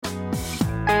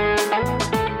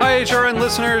HRN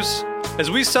listeners.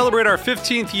 As we celebrate our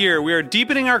 15th year, we are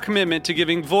deepening our commitment to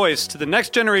giving voice to the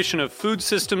next generation of food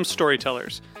systems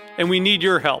storytellers, and we need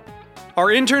your help. Our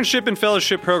internship and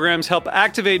fellowship programs help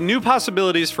activate new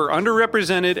possibilities for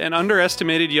underrepresented and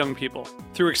underestimated young people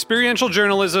through experiential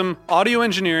journalism, audio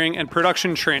engineering, and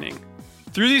production training.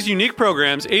 Through these unique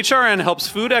programs, HRN helps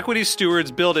food equity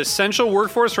stewards build essential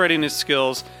workforce readiness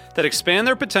skills that expand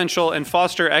their potential and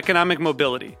foster economic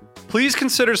mobility. Please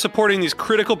consider supporting these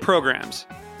critical programs.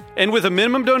 And with a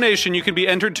minimum donation, you can be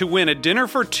entered to win a dinner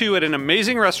for two at an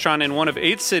amazing restaurant in one of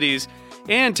 8 cities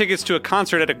and tickets to a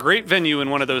concert at a great venue in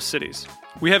one of those cities.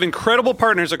 We have incredible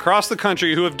partners across the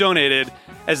country who have donated,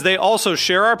 as they also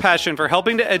share our passion for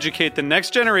helping to educate the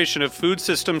next generation of food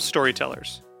systems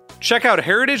storytellers. Check out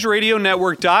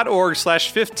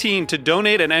heritageradionetwork.org/15 to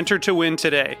donate and enter to win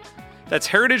today. That's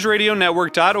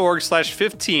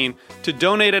heritageradionetwork.org/15 to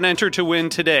donate and enter to win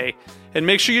today. And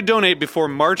make sure you donate before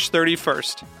March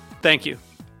 31st. Thank you.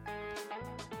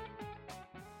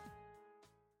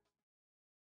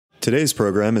 Today's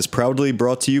program is proudly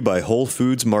brought to you by Whole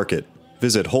Foods Market.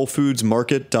 Visit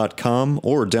WholeFoodsMarket.com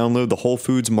or download the Whole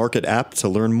Foods Market app to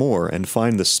learn more and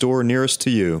find the store nearest to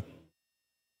you.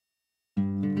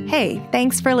 Hey,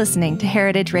 thanks for listening to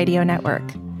Heritage Radio Network.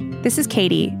 This is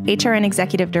Katie, HRN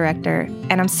Executive Director,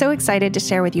 and I'm so excited to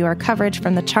share with you our coverage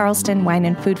from the Charleston Wine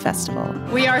and Food Festival.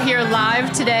 We are here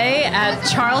live today at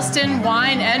Charleston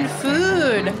Wine and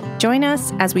Food. Join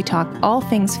us as we talk all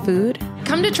things food.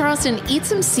 Come to Charleston, eat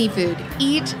some seafood.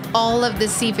 Eat all of the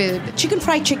seafood. Chicken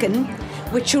fried chicken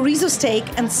with chorizo steak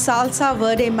and salsa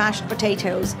verde mashed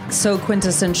potatoes. So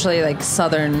quintessentially like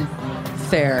Southern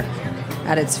fare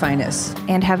at its finest.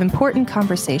 And have important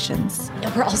conversations.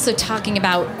 We're also talking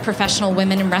about professional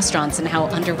women in restaurants and how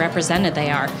underrepresented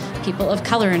they are, people of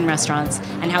color in restaurants,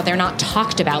 and how they're not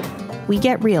talked about. We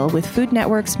get real with Food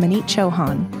Network's Manit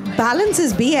Chauhan. Balance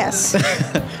is BS.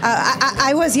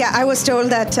 I was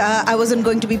told that I wasn't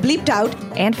going to be bleeped out.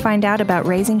 And find out about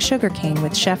raising sugarcane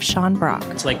with Chef Sean Brock.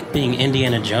 It's like being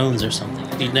Indiana Jones or something.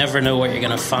 You never know what you're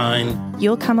going to find.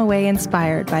 You'll come away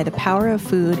inspired by the power of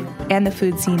food and the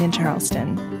food scene in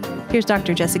Charleston. Here's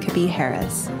Dr. Jessica B.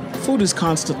 Harris. Food is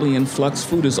constantly in flux.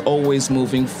 Food is always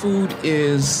moving. Food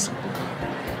is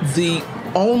the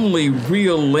only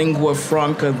real lingua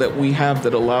franca that we have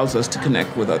that allows us to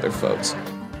connect with other folks.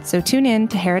 So tune in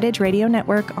to Heritage Radio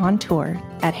Network on tour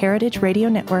at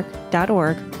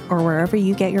heritageradionetwork.org or wherever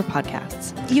you get your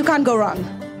podcasts. You can't go wrong.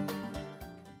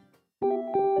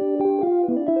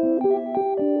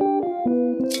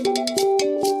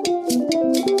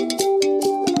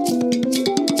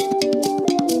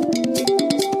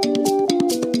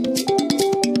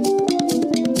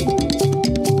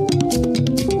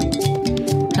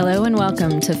 Hello and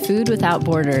welcome to Food Without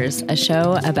Borders, a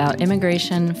show about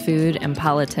immigration, food, and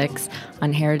politics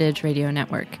on Heritage Radio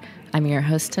Network. I'm your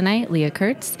host tonight, Leah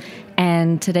Kurtz,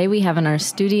 and today we have in our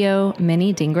studio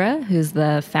Minnie Dhingra, who's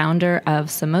the founder of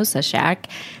Samosa Shack,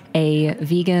 a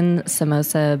vegan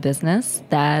samosa business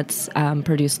that's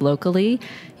produced locally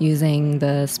using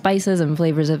the spices and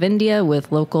flavors of India with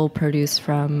local produce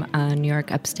from New York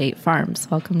upstate farms.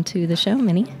 Welcome to the show,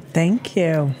 Minnie. Thank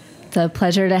you. It's a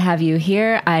pleasure to have you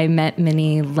here. I met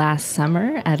Minnie last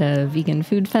summer at a vegan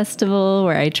food festival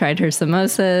where I tried her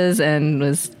samosas and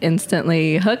was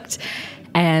instantly hooked,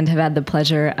 and have had the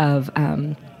pleasure of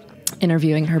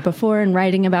interviewing her before and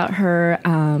writing about her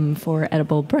for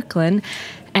Edible Brooklyn.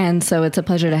 And so it's a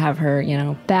pleasure to have her,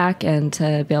 back and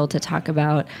to be able to talk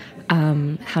about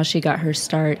how she got her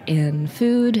start in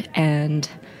food and,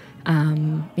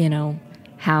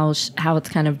 how it's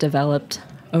kind of developed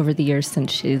over the years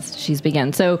since she's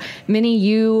begun. So, Minnie,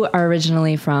 you are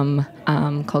originally from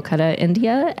Kolkata,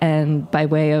 India, and by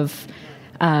way of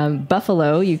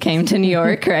Buffalo, you came to New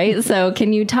York, right? So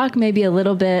can you talk maybe a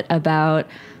little bit about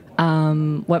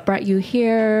what brought you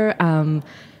here,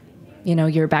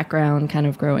 your background kind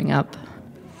of growing up?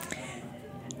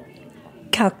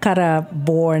 Calcutta,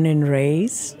 born and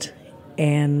raised,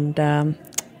 and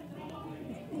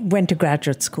went to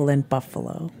graduate school in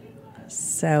Buffalo.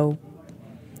 So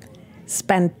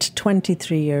spent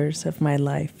 23 years of my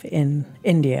life in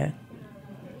India,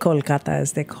 Kolkata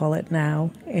as they call it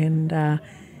now, and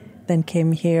then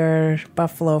came here,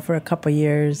 Buffalo for a couple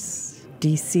years,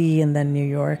 DC, and then New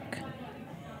York.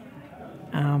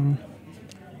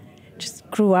 Just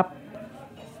grew up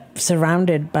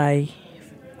surrounded by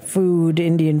food,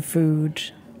 Indian food,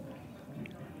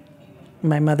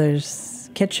 my mother's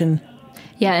kitchen.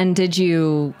 Yeah, and did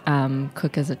you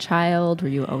cook as a child? Were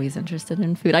you always interested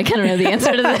in food? I kind of know the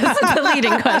answer to this. It's a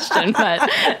leading question, but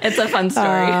it's a fun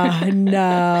story.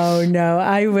 No.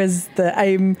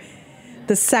 I'm the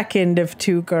the second of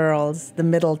two girls, the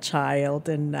middle child,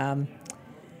 and I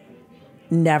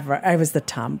was the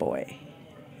tomboy,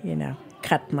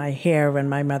 cut my hair when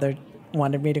my mother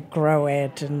wanted me to grow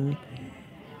it, and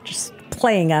just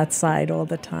playing outside all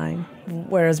the time.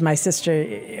 Whereas my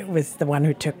sister was the one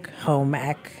who took home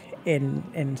ec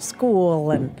in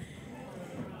school, and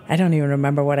I don't even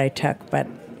remember what I took, but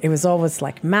it was always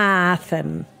like math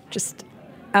and just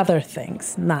other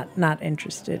things, not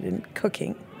interested in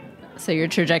cooking. So your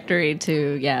trajectory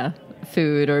to,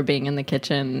 food or being in the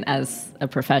kitchen as a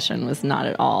profession was not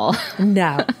at all.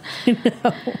 No.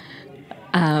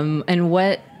 And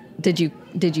what did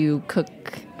you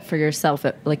cook for yourself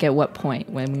at what point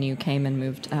when you came and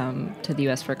moved to the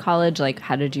U.S. for college? Like,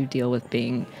 how did you deal with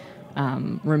being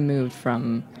removed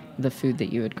from the food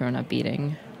that you had grown up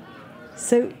eating?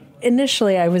 So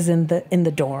initially I was in the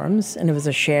dorms, and it was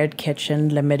a shared kitchen,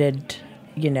 limited,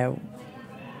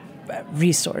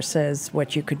 resources,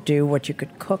 what you could do, what you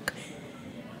could cook.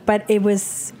 But it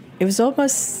was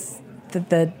almost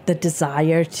the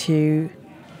desire to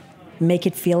make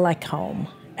it feel like home,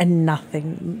 and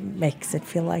nothing makes it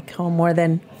feel like home more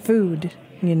than food,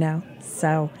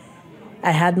 So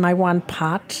I had my one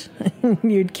pot.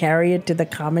 You'd carry it to the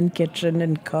common kitchen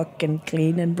and cook and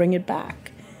clean and bring it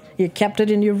back. You kept it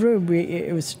in your room.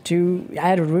 I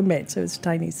had a roommate, so it was a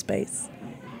tiny space.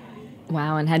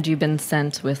 Wow, and had you been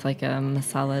sent with like a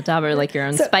masala dabba, like your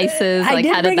own spices? I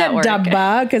how did that work? I did bring a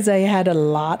dabba because I had a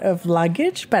lot of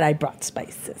luggage, but I brought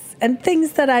spices and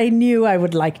things that I knew I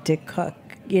would like to cook,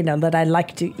 that I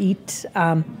like to eat.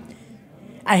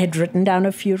 I had written down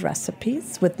a few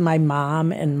recipes with my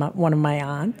mom and one of my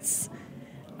aunts,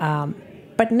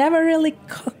 but never really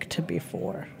cooked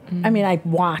before. I mean, I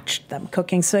watched them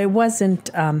cooking, so it wasn't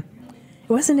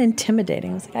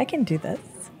intimidating. I was like, I can do this.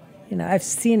 I've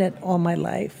seen it all my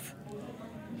life.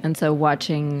 And so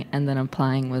watching and then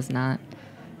applying was not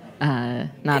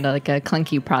like a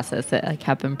clunky process. It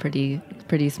happened pretty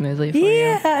smoothly for you.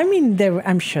 Yeah, I mean,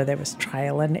 I'm sure there was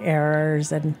trial and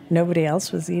errors, and nobody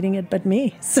else was eating it but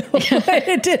me, so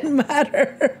it didn't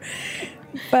matter.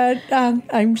 But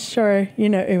I'm sure,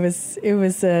 it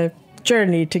was a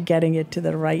journey to getting it to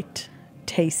the right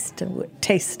taste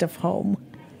of home.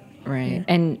 Right,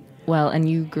 yeah. And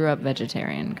you grew up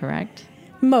vegetarian, correct?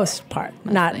 Most part,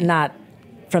 not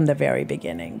from the very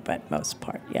beginning, but most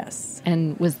part, yes.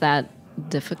 And was that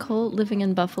difficult living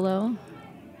in Buffalo?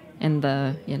 In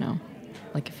the,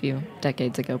 like a few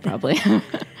decades ago, probably.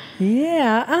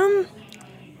 Yeah,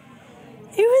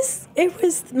 it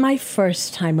was my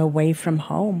first time away from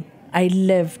home. I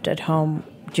lived at home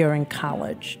during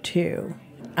college too,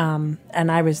 and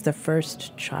I was the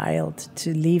first child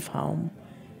to leave home.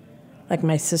 Like,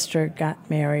 my sister got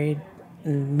married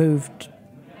and moved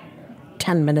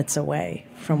 10 minutes away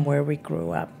from where we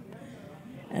grew up.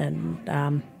 And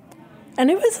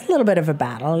it was a little bit of a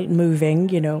battle moving.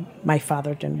 My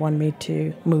father didn't want me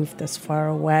to move this far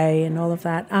away and all of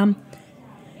that.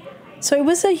 So it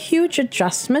was a huge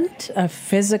adjustment,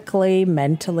 physically,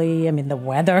 mentally. I mean, the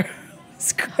weather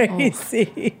was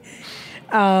crazy.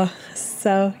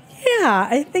 So, yeah,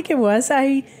 I think it was.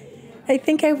 I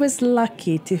think I was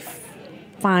lucky to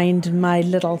find my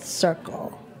little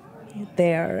circle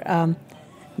there,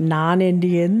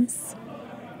 non-Indians,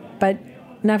 but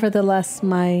nevertheless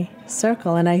my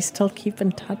circle, and I still keep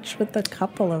in touch with a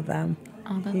couple of them.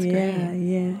 Oh, that's great.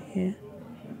 Yeah.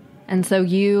 And so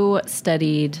you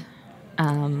studied...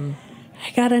 I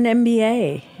got an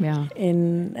MBA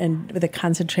and with a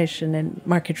concentration in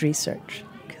market research,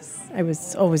 because I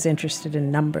was always interested in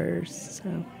numbers.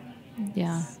 So.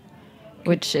 Yeah.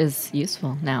 Which is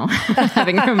useful now,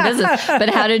 having your own business. But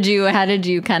how did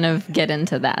you kind of get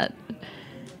into that?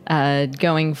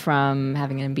 Going from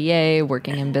having an MBA,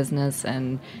 working in business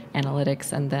and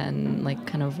analytics, and then like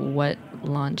kind of what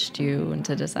launched you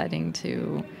into deciding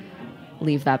to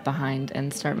leave that behind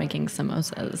and start making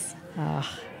samosas?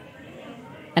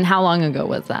 And how long ago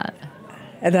was that?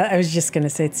 I was just going to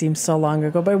say it seems so long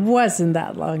ago, but it wasn't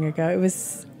that long ago. It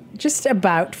was just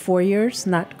about 4 years,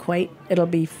 not quite. It'll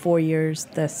be 4 years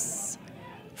this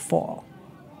fall.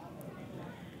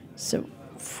 So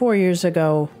 4 years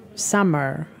ago,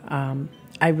 summer, I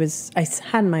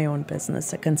had my own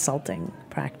business, a consulting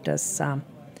practice,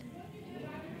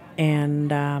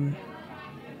 and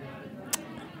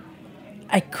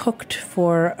I cooked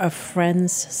for a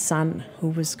friend's son who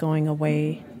was going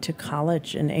away to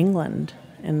college in England,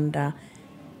 and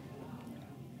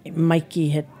Mikey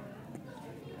had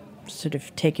sort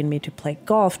of taken me to play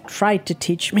golf, tried to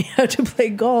teach me how to play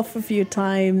golf a few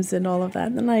times and all of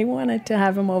that. And I wanted to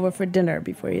have him over for dinner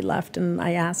before he left, and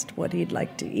I asked what he'd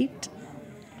like to eat.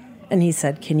 And he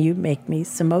said, can you make me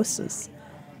samosas?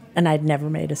 And I'd never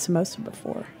made a samosa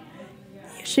before.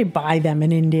 You usually buy them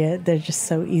in India. They're just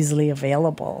so easily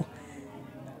available.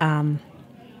 And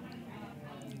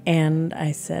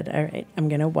I said, all right, I'm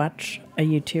going to watch a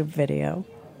YouTube video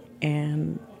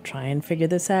and try and figure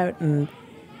this out. And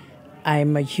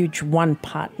I'm a huge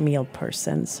one-pot meal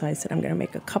person. So I said, I'm going to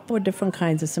make a couple of different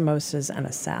kinds of samosas and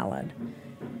a salad.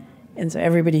 And so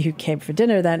everybody who came for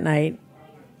dinner that night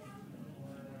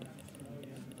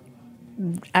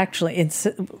actually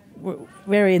were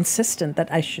very insistent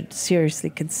that I should seriously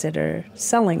consider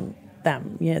selling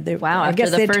them. Yeah, wow, after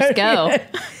the first go.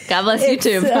 God bless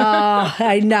YouTube.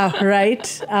 I know,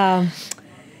 right?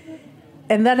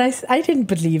 And then I didn't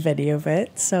believe any of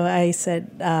it. So I said,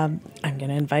 I'm going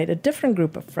to invite a different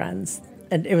group of friends.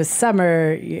 And it was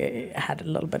summer. I had a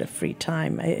little bit of free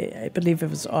time. I believe it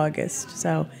was August.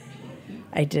 So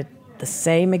I did the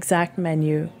same exact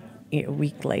menu a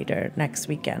week later, next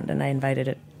weekend. And I invited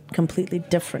a completely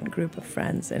different group of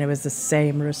friends. And it was the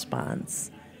same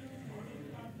response.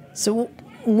 So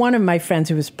one of my friends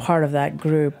who was part of that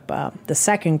group, the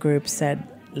second group said,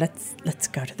 let's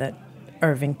go to the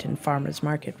Irvington Farmers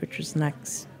Market, which was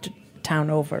next town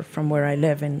over from where I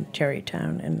live in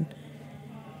Cherrytown. And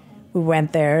we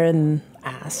went there and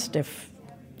asked if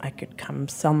I could come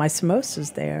sell my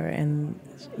samosas there. And,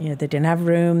 they didn't have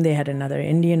room. They had another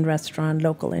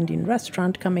local Indian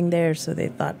restaurant coming there. So they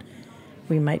thought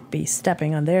we might be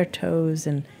stepping on their toes.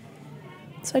 And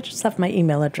so I just left my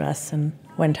email address and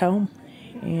went home.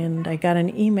 And I got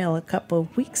an email a couple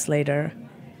of weeks later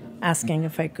asking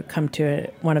if I could come to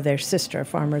one of their sister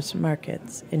farmers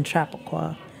markets in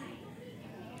Chappaqua.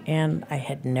 And I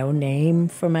had no name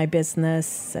for my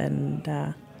business, and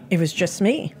it was just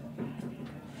me.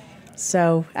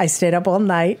 So I stayed up all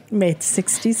night, made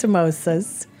 60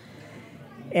 samosas,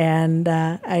 and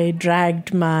I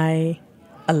dragged my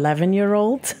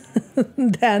 11-year-old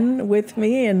then with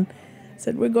me and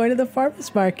said, we're going to the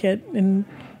farmers market. And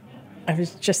I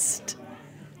was just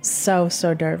so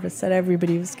nervous that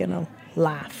everybody was going to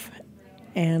laugh.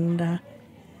 And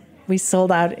we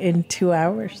sold out in 2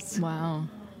 hours. Wow.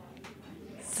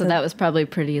 So that was probably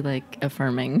pretty,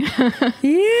 affirming.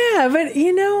 Yeah, but,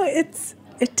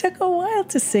 it took a while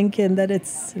to sink in that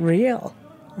it's real.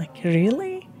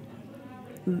 Really?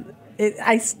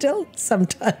 I still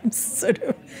sometimes sort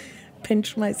of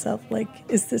pinch myself,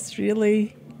 is this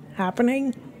really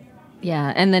happening?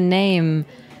 Yeah, and the name,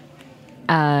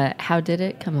 how did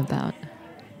it come about?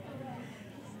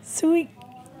 So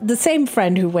the same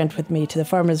friend who went with me to the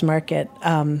farmer's market,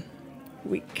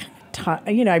 we taught,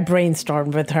 I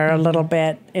brainstormed with her a little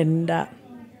bit, and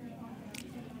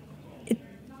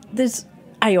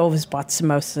I always bought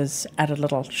samosas at a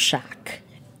little shack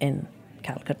in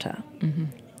Calcutta,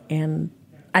 and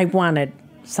I wanted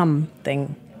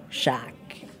something shack,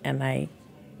 and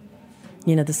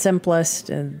the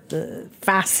simplest and the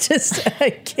fastest,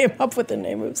 I came up with the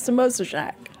name of Samosa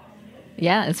Shack.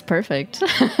 Yeah, it's perfect.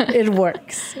 It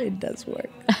works. It does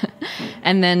work.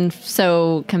 And then,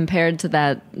 so compared to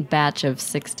that batch of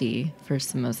 60 for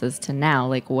samosas to now,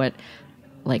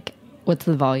 what's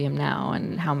the volume now,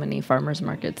 and how many farmers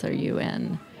markets are you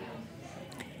in?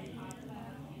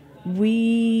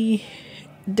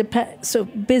 So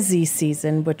busy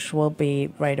season, which will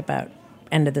be right about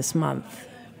end of this month,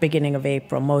 beginning of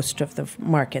April. Most of the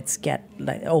markets get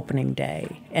opening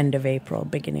day, end of April,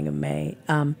 beginning of May.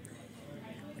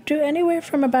 Do anywhere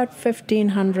from about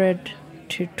 1,500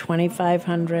 to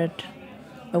 2,500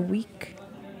 a week.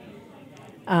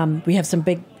 We have some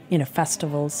big,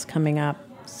 festivals coming up.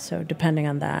 So depending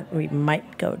on that, we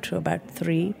might go to about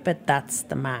 3, but that's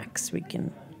the max we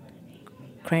can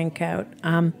crank out.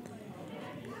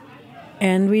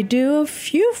 And we do a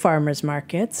few farmers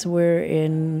markets. We're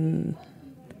in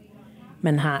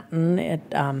Manhattan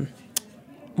at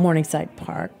Morningside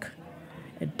Park,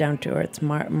 at Down to Earth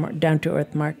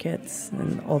markets,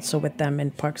 and also with them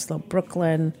in Park Slope,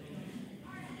 Brooklyn.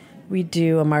 We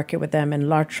do a market with them in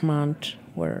Larchmont.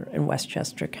 We're in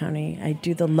Westchester County. I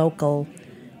do the local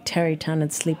Terrytown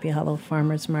and Sleepy Hollow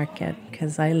Farmers Market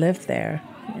because I live there,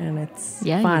 and it's fun.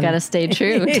 You got to stay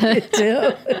true.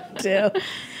 do.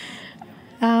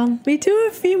 We do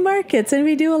a few markets, and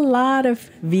we do a lot of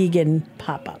vegan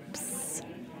pop-ups.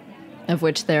 Of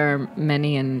which there are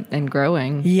many and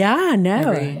growing. Yeah,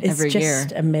 no. It's just year.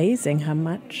 Amazing how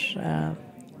much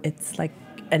it's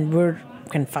and we're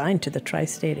confined to the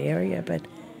tri-state area, but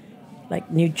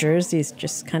New Jersey's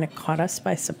just kind of caught us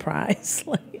by surprise.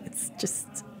 It's just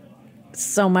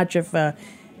so much of a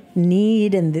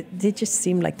need, and they just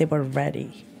seemed like they were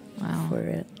ready for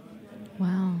it.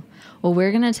 Wow. Well,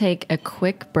 we're going to take a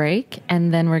quick break,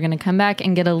 and then we're going to come back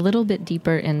and get a little bit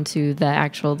deeper into the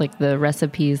actual, like the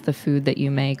recipes, the food that you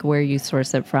make, where you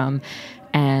source it from,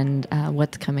 and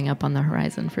what's coming up on the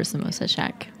horizon for Samosa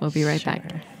Shack. We'll be right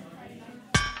back.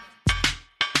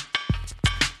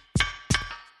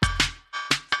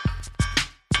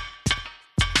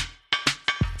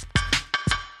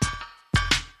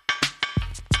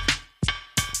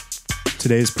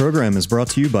 Today's program is brought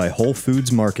to you by Whole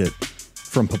Foods Market.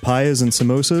 From papayas and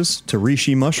samosas to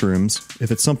reishi mushrooms,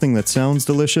 if it's something that sounds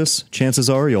delicious, chances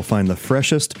are you'll find the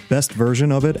freshest, best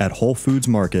version of it at Whole Foods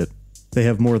Market. They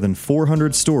have more than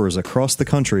 400 stores across the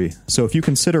country, so if you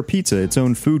consider pizza its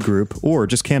own food group or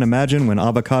just can't imagine when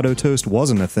avocado toast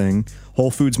wasn't a thing, Whole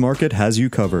Foods Market has you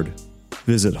covered.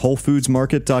 Visit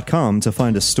WholeFoodsMarket.com to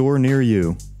find a store near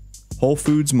you. Whole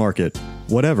Foods Market.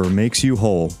 Whatever makes you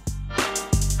whole.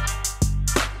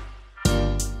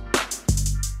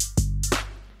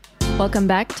 Welcome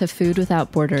back to Food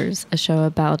Without Borders, a show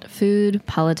about food,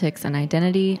 politics, and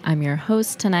identity. I'm your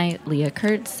host tonight, Leah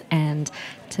Kurtz, and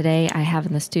today I have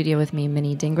in the studio with me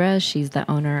Minnie Dhingra. She's the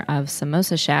owner of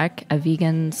Samosa Shack, a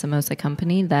vegan samosa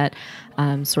company that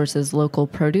sources local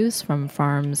produce from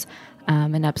farms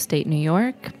in upstate New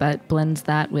York, but blends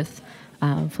that with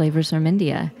flavors from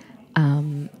India.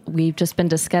 We've just been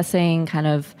discussing kind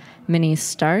of Minnie's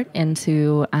start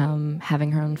into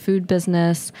having her own food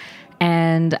business.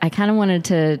 And I kind of wanted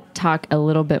to talk a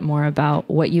little bit more about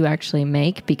what you actually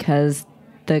make, because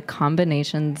the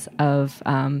combinations of,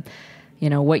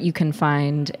 what you can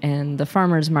find in the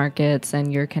farmers markets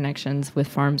and your connections with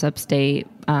farms upstate,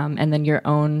 and then your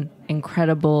own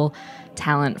incredible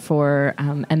talent for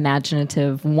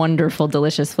imaginative, wonderful,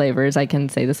 delicious flavors. I can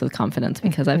say this with confidence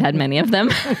because I've had many of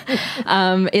them.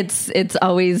 It's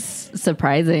always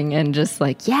surprising and just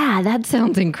like, yeah, that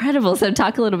sounds incredible. So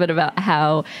talk a little bit about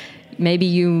how maybe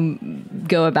you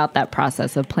go about that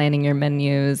process of planning your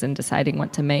menus and deciding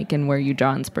what to make and where you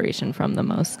draw inspiration from the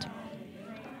most.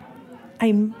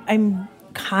 I'm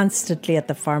constantly at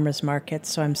the farmers market,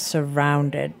 so I'm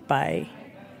surrounded by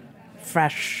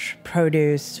fresh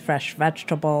produce, fresh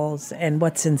vegetables, and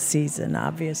what's in season,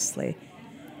 obviously.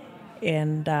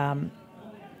 And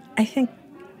I think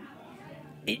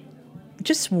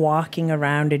just walking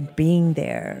around and being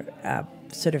there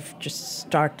sort of just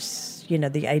starts,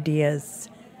 the ideas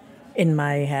in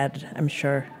my head. I'm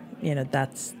sure,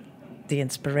 that's the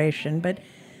inspiration. But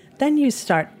then you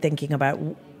start thinking about,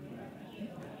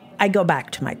 I go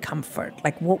back to my comfort.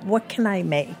 Like, what can I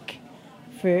make?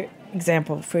 For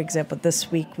example,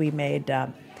 this week we made,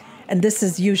 and this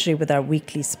is usually with our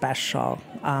weekly special,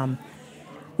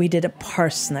 we did a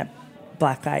parsnip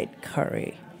black-eyed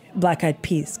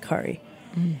peas curry.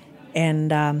 Mm.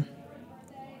 And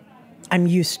I'm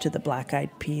used to the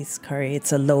black-eyed peas curry.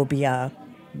 It's a lobia,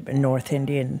 North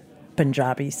Indian,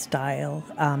 Punjabi style.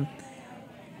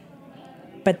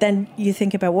 But then you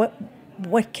think about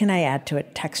what can I add to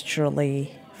it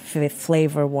texturally,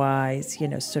 flavor-wise,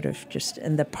 sort of just,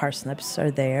 and the parsnips are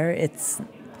there.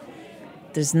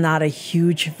 There's not a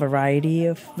huge variety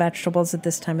of vegetables at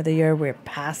this time of the year. We're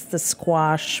past the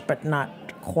squash, but not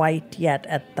quite yet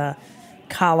at the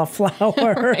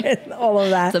cauliflower and all of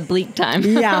that. It's a bleak time.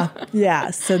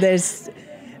 Yeah. So there's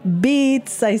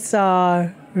beets, I saw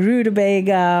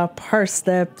rutabaga,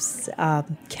 parsnips,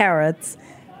 carrots.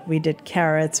 We did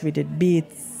carrots, we did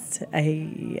beets.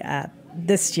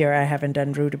 This year I haven't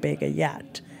done rutabaga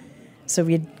yet. So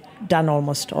we'd done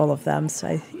almost all of them.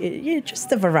 So just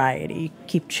the variety,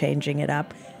 keep changing it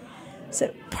up.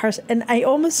 So and I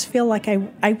almost feel like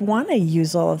I want to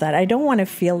use all of that. I don't want to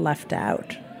feel left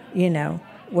out.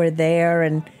 We're there,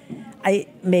 and I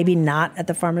maybe not at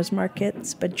the farmers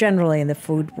markets, but generally in the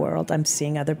food world, I'm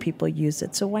seeing other people use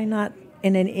it. So why not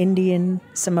in an Indian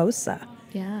samosa?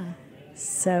 Yeah.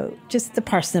 So just the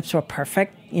parsnips were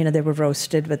perfect. They were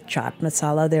roasted with chaat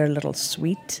masala. They're a little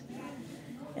sweet.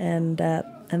 And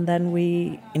then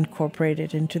we incorporate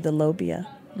it into the lobia.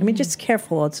 I mean, just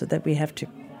careful also that we have to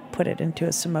put it into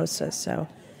a samosa. So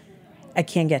I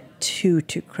can't get too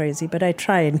crazy, but I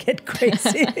try and get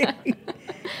crazy.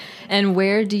 And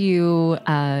where do you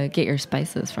get your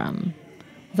spices from?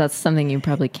 That's something you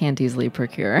probably can't easily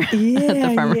procure at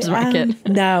the farmer's market.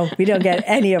 No, we don't get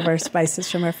any of our spices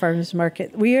from our farmer's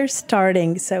market. We are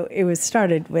starting, so it was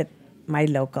started with my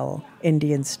local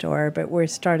Indian store, but we're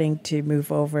starting to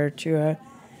move over to a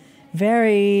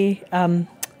very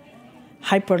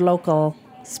hyper-local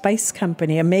spice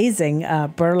company. Amazing.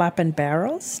 Burlap and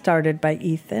Barrels, started by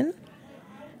Ethan.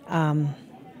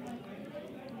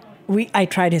 I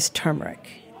tried his turmeric,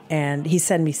 and he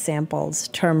sent me samples,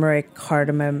 turmeric,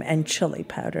 cardamom, and chili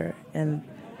powder. And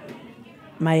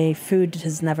my food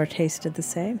has never tasted the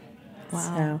same. Wow.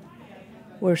 So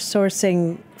we're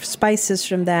sourcing spices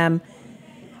from them.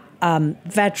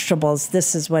 Vegetables,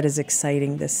 this is what is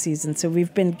exciting this season. So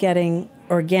we've been getting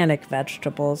organic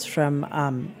vegetables from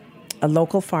a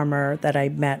local farmer that I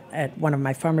met at one of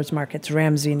my farmers markets,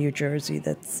 Ramsey, New Jersey.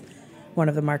 That's one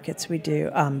of the markets we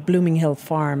do. Blooming Hill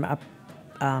Farm up,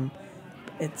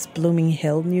 it's Blooming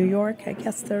Hill, New York, I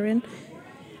guess they're in.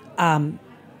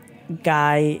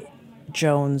 Guy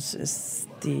Jones is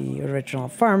the original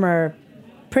farmer.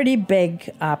 Pretty big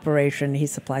operation. He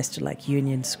supplies to like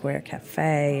Union Square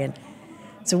Cafe. And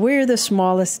so we're the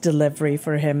smallest delivery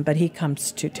for him, but he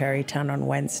comes to Tarrytown on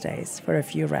Wednesdays for a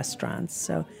few restaurants.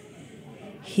 So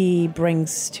he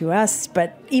brings to us,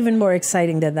 but even more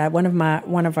exciting than that,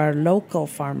 one of our local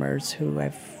farmers who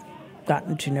I've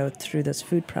gotten to know through this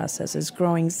food process is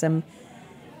growing some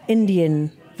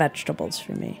Indian vegetables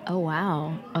for me. Oh,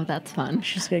 wow. Oh, that's fun.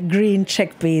 She's got green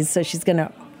chickpeas, so she's going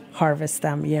to harvest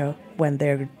them, when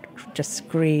they're just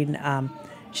green.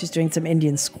 She's doing some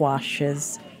Indian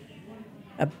squashes,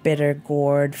 a bitter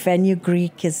gourd.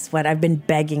 Fenugreek is what I've been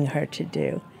begging her to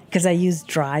do because I use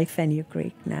dry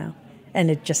fenugreek now,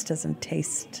 and it just doesn't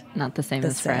taste not the same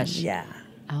as fresh. Yeah.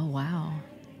 Oh, wow.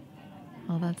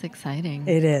 Well, that's exciting.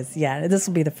 It is, yeah. This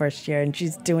will be the first year, and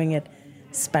she's doing it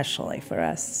specially for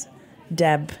us.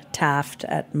 Deb Taft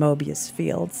at Mobius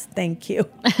Fields. Thank you.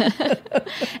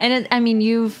 And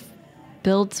you've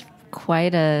built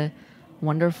quite a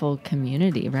wonderful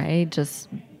community, right?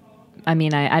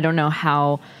 I don't know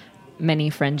how many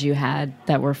friends you had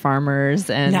that were farmers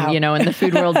and, in the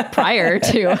food world prior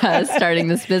to starting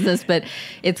this business, but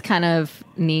it's kind of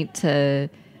neat to,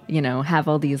 have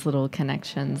all these little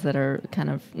connections that are kind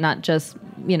of not just,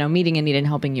 meeting a need and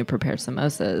helping you prepare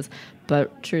samosas,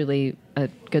 but truly a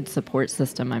good support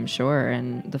system, I'm sure,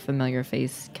 and the familiar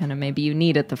face kind of maybe you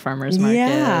need at the farmer's market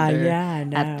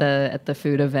at the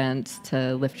food events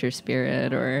to lift your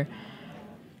spirit or...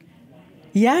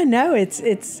 Yeah, no,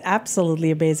 it's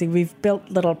absolutely amazing. We've built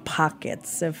little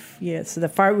pockets of,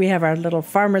 so we have our little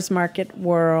farmer's market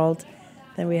world,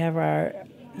 then we have our,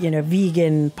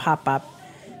 vegan pop-up.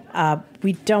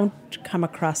 We don't come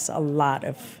across a lot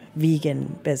of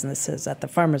vegan businesses at the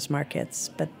farmers markets,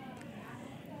 but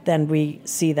then we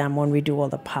see them when we do all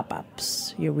the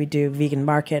pop-ups. We do vegan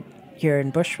market here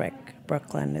in Bushwick,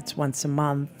 Brooklyn. It's once a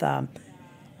month.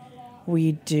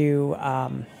 We do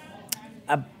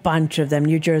a bunch of them.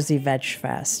 New Jersey Veg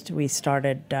Fest. We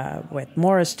started with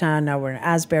Morristown. Now we're in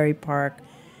Asbury Park.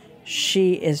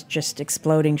 She is just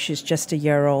exploding. She's just a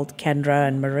year old. Kendra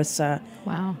and Marissa.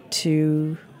 Wow.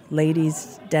 Two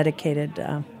ladies dedicated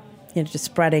to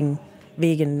spreading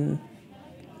vegan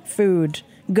food,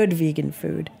 good vegan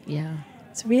food. Yeah.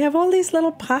 So we have all these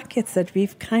little pockets that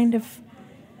we've kind of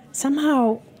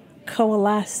somehow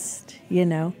coalesced,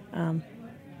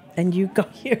 and you go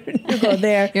here and you go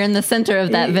there. You're in the center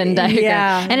of that Venn diagram.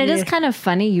 Yeah, and it is kind of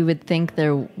funny. You would think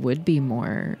there would be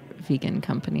more vegan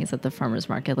companies at the farmer's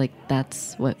market. Like,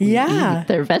 that's what we eat.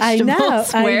 They're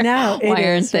vegetables. I know. Why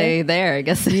aren't they there? I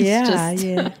guess it's just...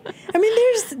 Yeah. I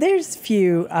mean, there's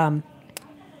few,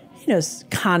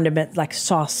 condiments like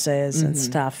sauces and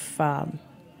stuff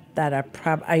that are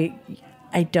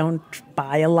I don't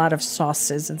buy a lot of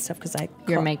sauces and stuff because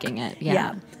You're making it.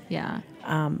 Yeah.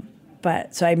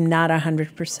 But so I'm not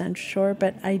 100% sure,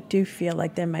 but I do feel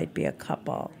like there might be a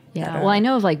couple. Yeah. Well, I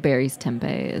know of like Barry's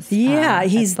Tempeh.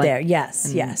 He's there.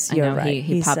 Yes, you're right.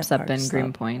 He pops up in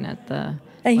Greenpoint at the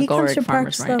and he comes to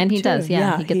Farmers Market. And he does.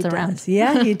 Yeah, he gets around. Does.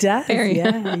 Yeah, he does. He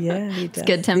does. It's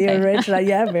good tempeh. The original.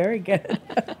 Yeah, very good.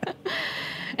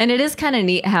 And it is kind of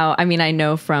neat how, I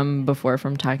know from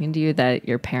talking to you that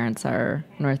your parents are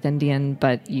North Indian,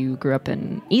 but you grew up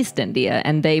in East India,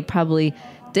 and they probably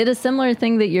did a similar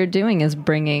thing that you're doing, is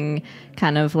bringing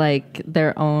kind of like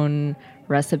their own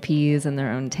recipes and their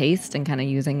own taste and kind of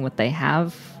using what they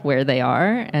have where they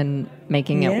are and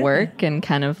making it work, and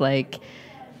kind of like,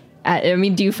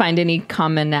 do you find any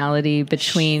commonality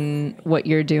between what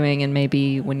you're doing and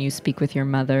maybe when you speak with your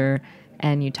mother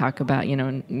and you talk about, you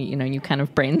kind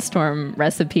of brainstorm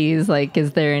recipes, like,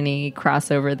 is there any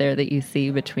crossover there that you see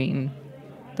between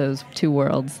those two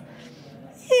worlds?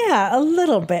 Yeah, a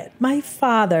little bit. My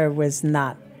father was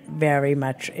not very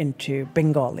much into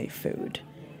Bengali food.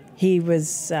 He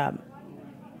was,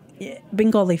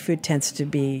 Bengali food tends to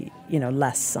be,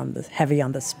 less heavy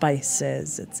on the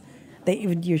spices. They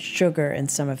even use sugar in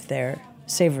some of their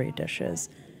savory dishes.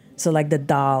 So like the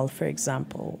dal, for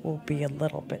example, will be a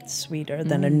little bit sweeter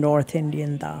than a North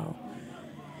Indian dal.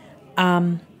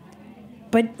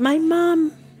 But my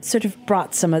mom sort of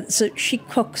brought some of, so she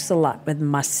cooks a lot with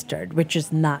mustard, which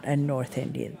is not a North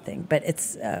Indian thing, but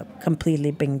it's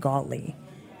completely Bengali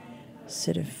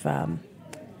sort of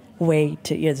way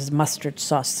to, there's mustard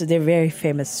sauce. So they're very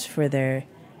famous for their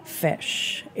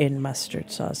fish in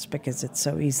mustard sauce because it's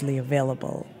so easily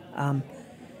available.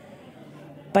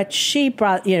 But she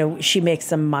brought, she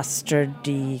makes a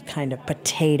mustardy kind of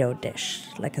potato dish,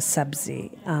 like a sabzi,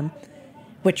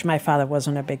 which my father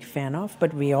wasn't a big fan of,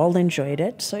 but we all enjoyed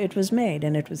it. So it was made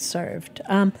and it was served.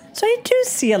 So I do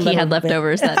see a little bit. He had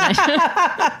leftovers that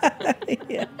night.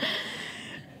 Yeah.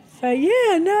 But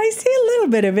yeah, no, I see a little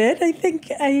bit of it. I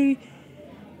think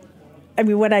I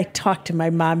mean, when I talk to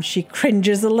my mom, she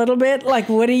cringes a little bit. Like,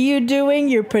 what are you doing?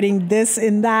 You're putting this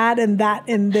in that and that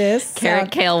in this.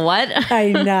 Carrot, kale, what?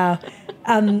 I know.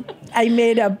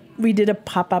 We did a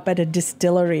pop-up at a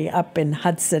distillery up in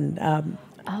Hudson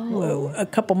a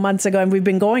couple months ago, and we've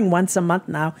been going once a month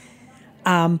now.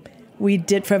 We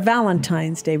did, for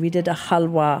Valentine's Day, we did a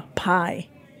halwa pie.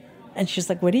 And she's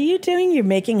like, what are you doing? You're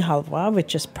making halwa,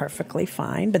 which is perfectly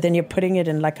fine, but then you're putting it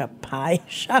in like a pie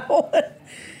shell.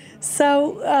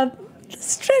 So I've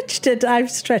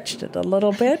stretched it a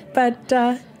little bit, but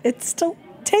it still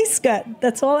tastes good.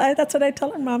 That's what I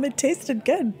tell her, Mom. It tasted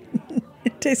good.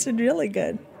 It tasted really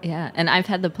good. Yeah, and I've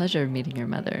had the pleasure of meeting your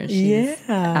mother. She's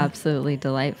absolutely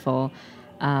delightful.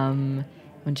 When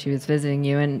she was visiting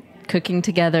you and cooking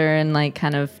together, and like,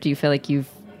 kind of, do you feel like you've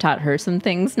taught her some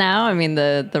things now? I mean,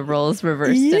 the roles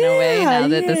reversed in a way now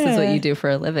that this is what you do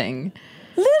for a living.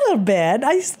 Little bit.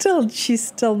 She's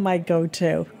still my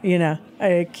go-to.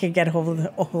 I can't get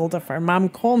hold of her. Mom,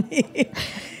 call me.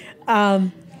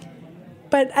 But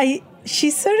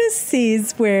she sort of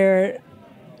sees where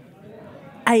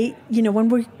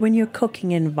when you're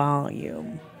cooking in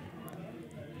volume,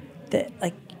 that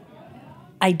like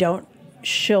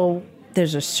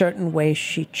there's a certain way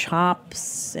she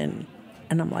chops and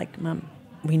I'm like, Mom,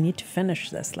 we need to finish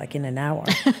this like in an hour.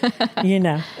 We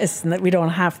don't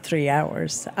have 3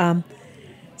 hours.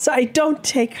 So I don't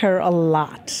take her a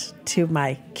lot to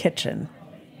my kitchen.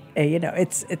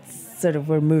 It's sort of,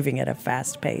 we're moving at a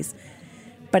fast pace.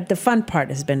 But the fun part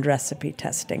has been recipe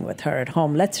testing with her at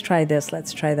home. Let's try this,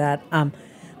 let's try that.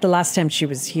 The last time she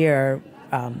was here,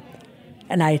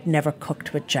 and I had never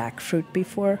cooked with jackfruit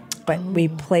before, but we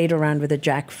played around with a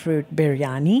jackfruit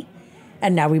biryani.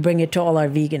 And now we bring it to all our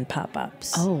vegan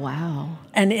pop-ups. Oh, wow.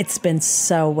 And it's been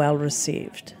so well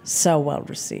received. So well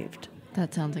received.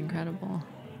 That sounds incredible.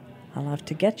 I'll have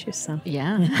to get you some.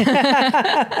 Yeah.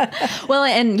 Well,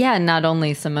 and yeah, not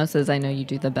only samosas. I know you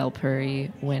do the bel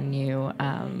puri when you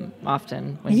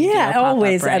often. When you do a pop-up,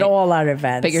 always right? At all our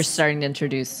events. But you're starting to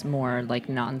introduce more like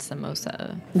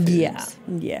non-samosa foods.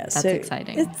 Yeah. That's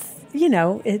exciting.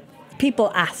 It's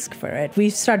people ask for it.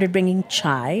 We've started bringing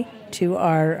chai to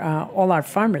all our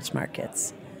farmers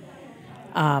markets.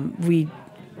 We,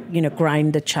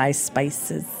 grind the chai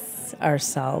spices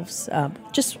ourselves.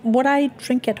 Just what I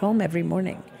drink at home every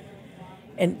morning.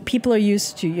 And people are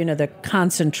used to, the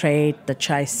concentrate, the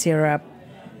chai syrup,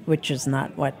 which is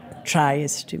not what chai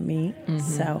is to me. Mm-hmm.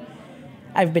 So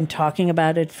I've been talking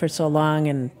about it for so long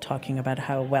and talking about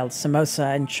how,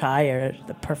 samosa and chai are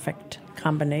the perfect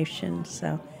combination.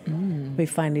 So we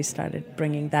finally started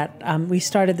bringing that. We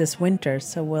started this winter,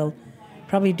 so we'll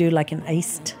probably do like an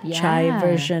iced chai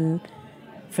version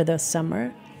for the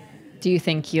summer. Do you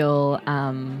think you'll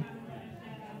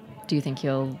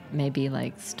maybe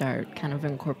like start kind of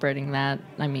incorporating that?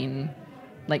 I mean,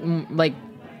 like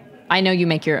I know you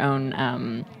make your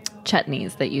own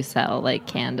chutneys that you sell, like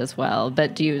canned as well.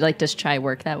 But does chai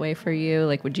work that way for you?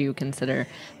 Like, would you consider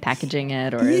packaging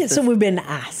it? Or so we've been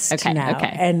asked now.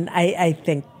 Okay. And I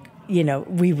think,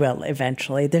 we will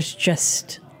eventually. There's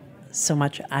just so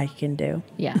much I can do.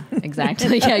 Yeah,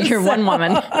 exactly. Yeah, you're one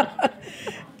woman.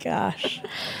 Gosh.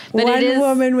 But one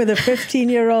woman with a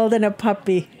 15-year-old and a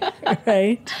puppy,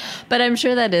 right? But I'm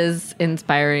sure that is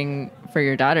inspiring for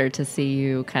your daughter to see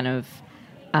you kind of,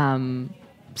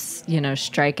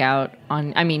 strike out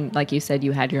on, I mean, like you said,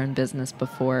 you had your own business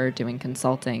before doing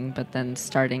consulting, but then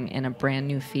starting in a brand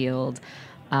new field,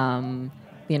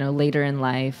 later in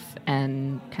life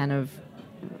and kind of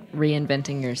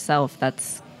reinventing yourself.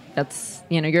 That's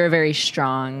you're a very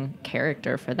strong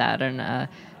character for that. And,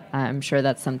 I'm sure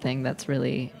that's something that's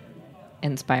really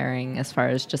inspiring as far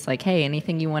as just like, hey,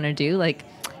 anything you want to do, like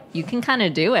you can kind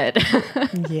of do it.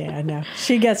 Yeah, no.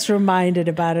 She gets reminded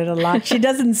about it a lot. She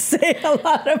doesn't say a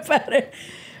lot about it.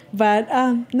 But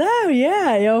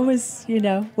I always,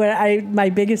 my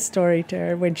biggest story to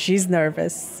her when she's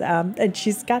nervous, and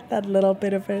she's got that little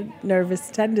bit of a nervous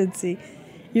tendency.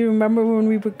 You remember when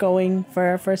we were going for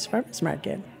our first farmers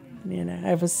market?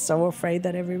 I was so afraid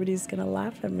that everybody's going to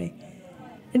laugh at me.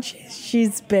 And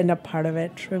she's been a part of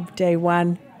it from day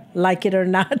one. Like it or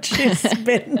not, she's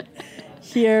been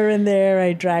here and there.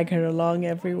 I drag her along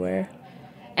everywhere.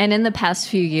 And in the past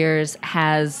few years,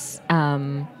 has,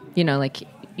 like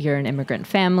you're an immigrant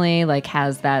family, like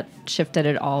has that shifted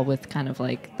at all with kind of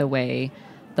like the way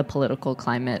the political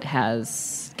climate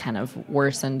has kind of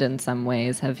worsened in some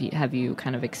ways? Have you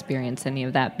kind of experienced any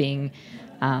of that being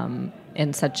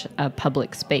in such a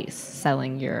public space,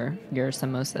 selling your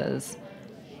samosas?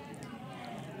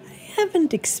 I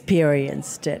haven't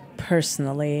experienced it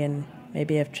personally, and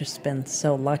maybe I've just been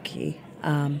so lucky.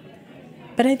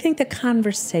 But I think the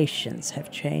conversations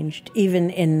have changed, even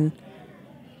in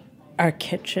our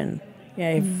kitchen. Yeah,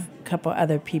 I have a couple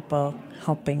other people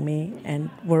helping me, and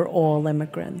we're all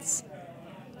immigrants.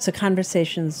 So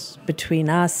conversations between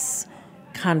us,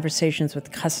 conversations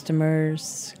with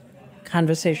customers,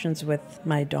 conversations with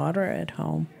my daughter at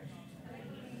home,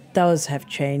 those have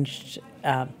changed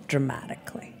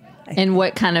dramatically. And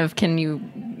what kind of, can you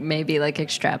maybe like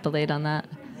extrapolate on that?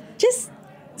 Just,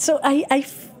 so I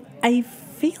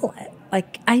feel it.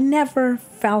 Like I never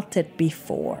felt it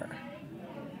before,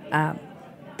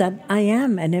 that I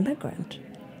am an immigrant.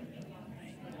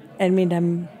 I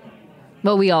mean,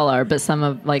 well, we all are, but some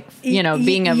of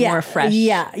being a more fresh.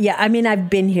 Yeah. I mean, I've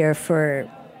been here for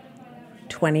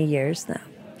 20 years now.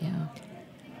 Yeah.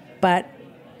 But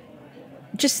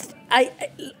just,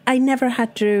 I never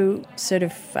had to sort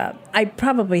of, I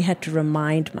probably had to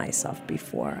remind myself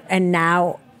before. And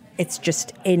now it's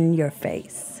just in your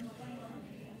face.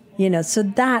 So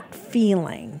that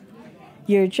feeling,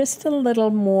 you're just a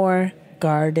little more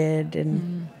guarded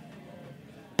and,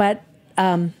 but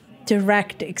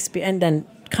direct experience, and then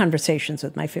conversations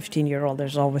with my 15-year-old.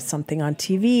 There's always something on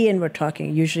TV, and we're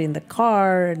talking usually in the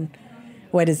car. And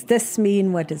what does this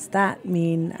mean? What does that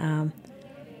mean?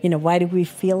 Why do we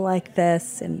feel like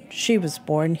this? And she was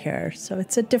born here, so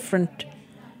it's a different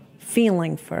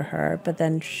feeling for her. But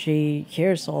then she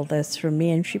hears all this from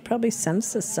me, and she probably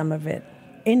senses some of it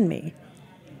in me.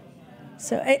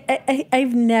 So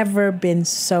I've never been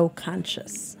so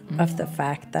conscious of the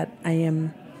fact that I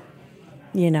am,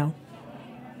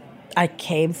 I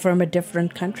came from a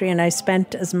different country, and I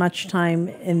spent as much time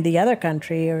in the other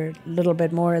country, or a little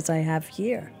bit more, as I have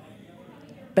here.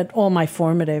 But all my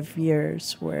formative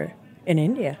years were in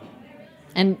India.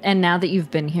 And now that you've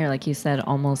been here, like you said,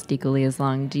 almost equally as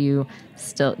long, do you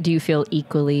feel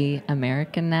equally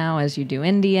American now as you do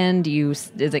Indian?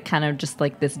 Is it kind of just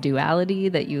like this duality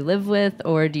that you live with,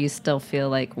 or do you still feel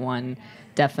like one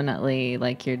definitely,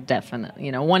 like you're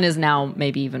definitely, one is now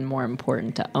maybe even more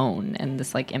important to own, and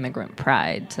this like immigrant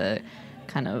pride to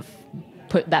kind of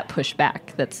put that push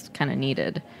back that's kind of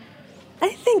needed? I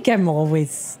think I'm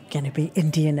always going to be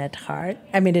Indian at heart.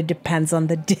 I mean, it depends on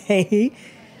the day.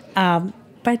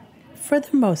 But for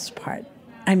the most part,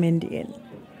 I'm Indian,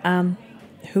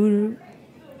 who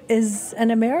is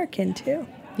an American too.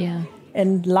 Yeah.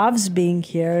 And loves being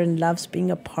here and loves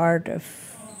being a part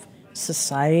of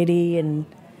society and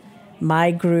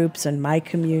my groups and my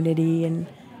community, and,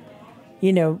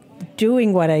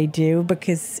 doing what I do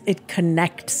because it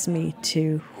connects me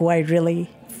to who I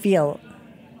really feel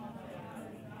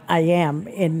I am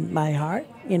in my heart.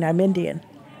 I'm Indian.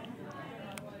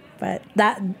 But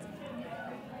that,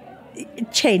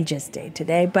 it changes day to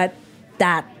day, but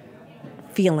that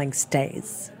feeling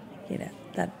stays,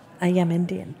 that I am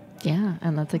Indian. Yeah,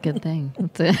 and that's a good thing.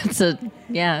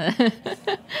 Yeah.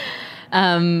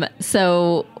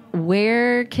 So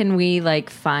where can we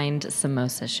find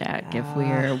Samosa Shack if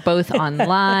we're both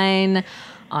online,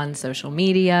 on social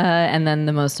media, and then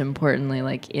the most importantly,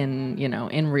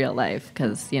 in real life,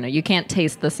 because you can't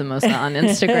taste the samosa on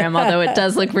Instagram, although it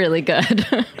does look really good.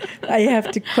 I have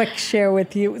to quick share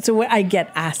with you. So I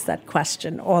get asked that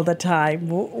question all the time.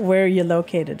 Where are you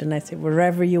located? And I say,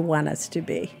 wherever you want us to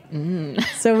be.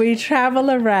 So we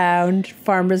travel around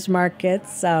farmers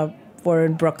markets. We're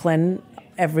in Brooklyn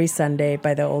every Sunday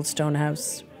by the old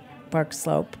Stonehouse Park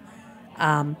Slope.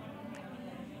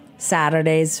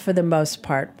 Saturdays, for the most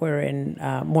part, we're in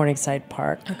Morningside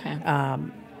Park. Okay.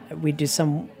 We do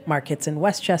some markets in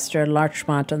Westchester,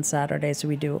 Larchmont on Saturdays. So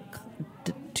we do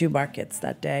 2 markets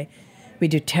that day. We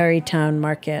do Terrytown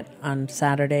Market on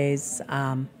Saturdays.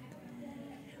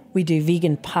 We do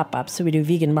vegan pop-ups. So we do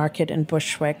vegan market in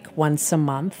Bushwick once a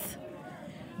month.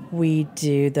 We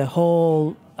do the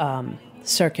whole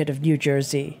circuit of New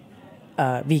Jersey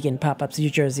vegan pop-ups, New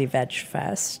Jersey Veg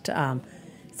Fest.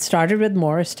 Started with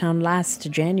Morristown last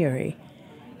January,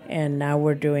 and now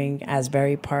we're doing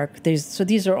Asbury Park.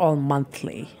 These are all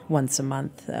monthly, once a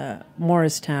month.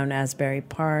 Morristown, Asbury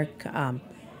Park.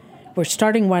 we're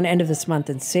starting one end of this month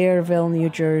in Sayreville, New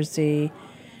Jersey.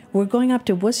 We're going up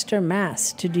to Worcester,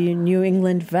 Mass. to do New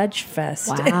England Veg Fest.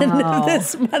 Wow. And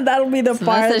this month, that'll be the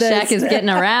farthest. Samosa Shack is getting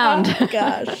around. Oh,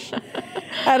 gosh.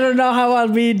 I don't know how I'll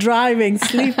be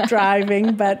sleep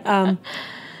driving, but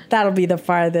that'll be the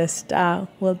farthest.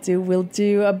 We'll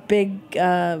do a big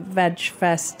Veg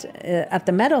Fest at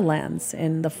the Meadowlands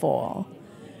in the fall.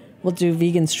 We'll do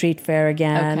Vegan Street Fair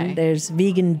again. Okay. There's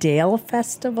Vegan Dale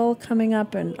Festival coming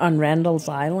up on Randall's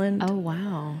Island. Oh,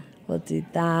 wow. We'll do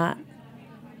that.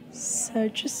 So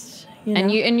just, you know.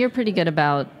 And you're pretty good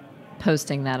about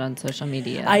posting that on social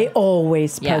media. I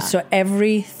always post. Yeah. So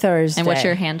every Thursday. And what's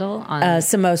your handle on?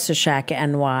 Samosa Shack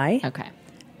NY. Okay.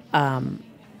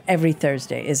 Every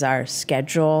Thursday is our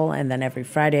schedule. And then every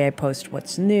Friday I post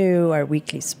what's new, our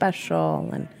weekly special.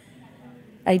 And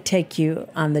I take you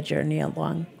on the journey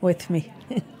along with me.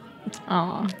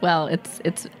 Oh, well,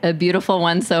 it's a beautiful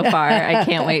one so far. I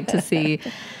can't wait to see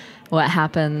what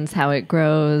happens, how it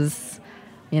grows.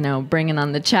 Bringing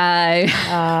on the chai.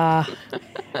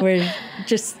 We're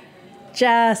just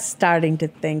starting to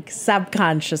think.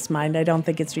 Subconscious mind. I don't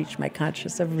think it's reached my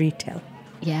conscious of retail.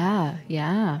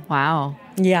 Yeah. Wow.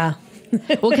 Yeah.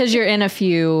 Well, because you're in a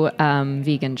few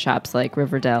vegan shops like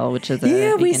Riverdale, which is a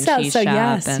vegan cheese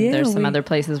shop, and there's some other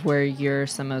places where your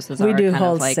samosas are do kind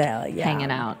wholesale, of like hanging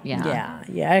out. Yeah.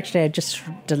 Actually, I just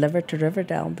delivered to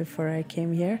Riverdale before I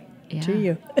came here to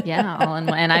you. Yeah, all in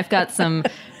one. And I've got some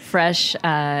fresh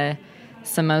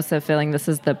samosa filling. This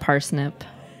is the parsnip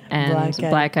and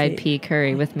black-eyed pea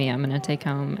curry with me. I'm going to take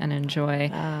home and enjoy.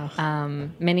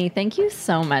 Minnie, thank you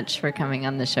so much for coming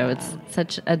on the show. It's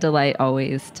such a delight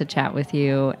always to chat with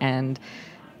you and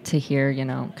to hear,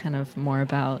 kind of more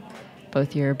about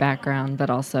both your background, but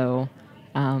also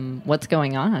what's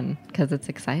going on, because it's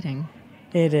exciting.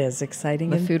 It is exciting.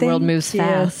 The food world moves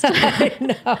fast. I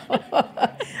know.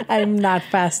 I'm not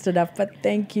fast enough, but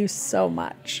thank you so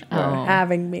much for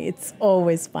having me. It's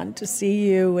always fun to see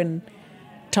you and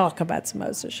talk about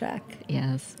Samosa Shack.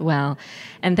 Yes. Well,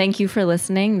 and thank you for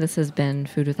listening. This has been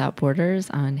Food Without Borders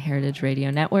on Heritage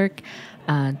Radio Network.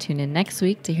 Tune in next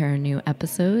week to hear a new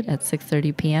episode at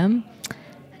 6:30 p.m.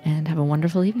 and have a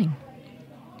wonderful evening.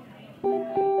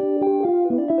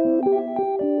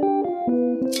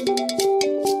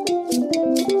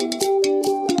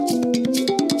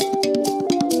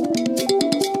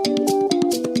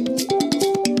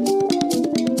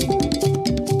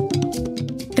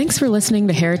 Thanks for listening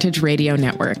to Heritage Radio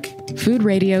Network, food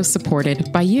radio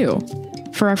supported by you.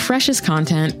 For our freshest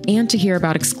content and to hear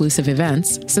about exclusive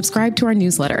events, subscribe to our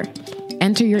newsletter.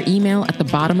 Enter your email at the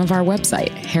bottom of our website,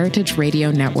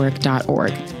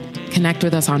 heritageradionetwork.org. Connect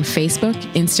with us on Facebook,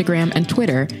 Instagram, and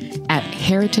Twitter at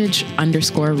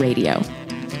heritage_radio.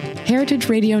 Heritage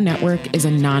Radio Network is a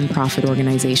nonprofit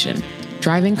organization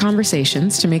driving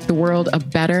conversations to make the world a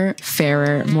better,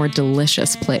 fairer, more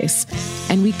delicious place.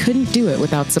 And we couldn't do it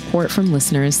without support from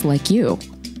listeners like you.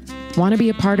 Want to be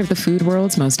a part of the food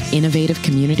world's most innovative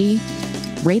community?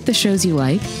 Rate the shows you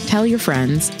like, tell your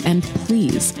friends, and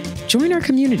please join our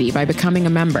community by becoming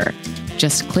a member.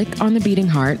 Just click on the beating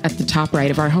heart at the top right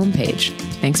of our homepage.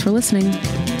 Thanks for listening.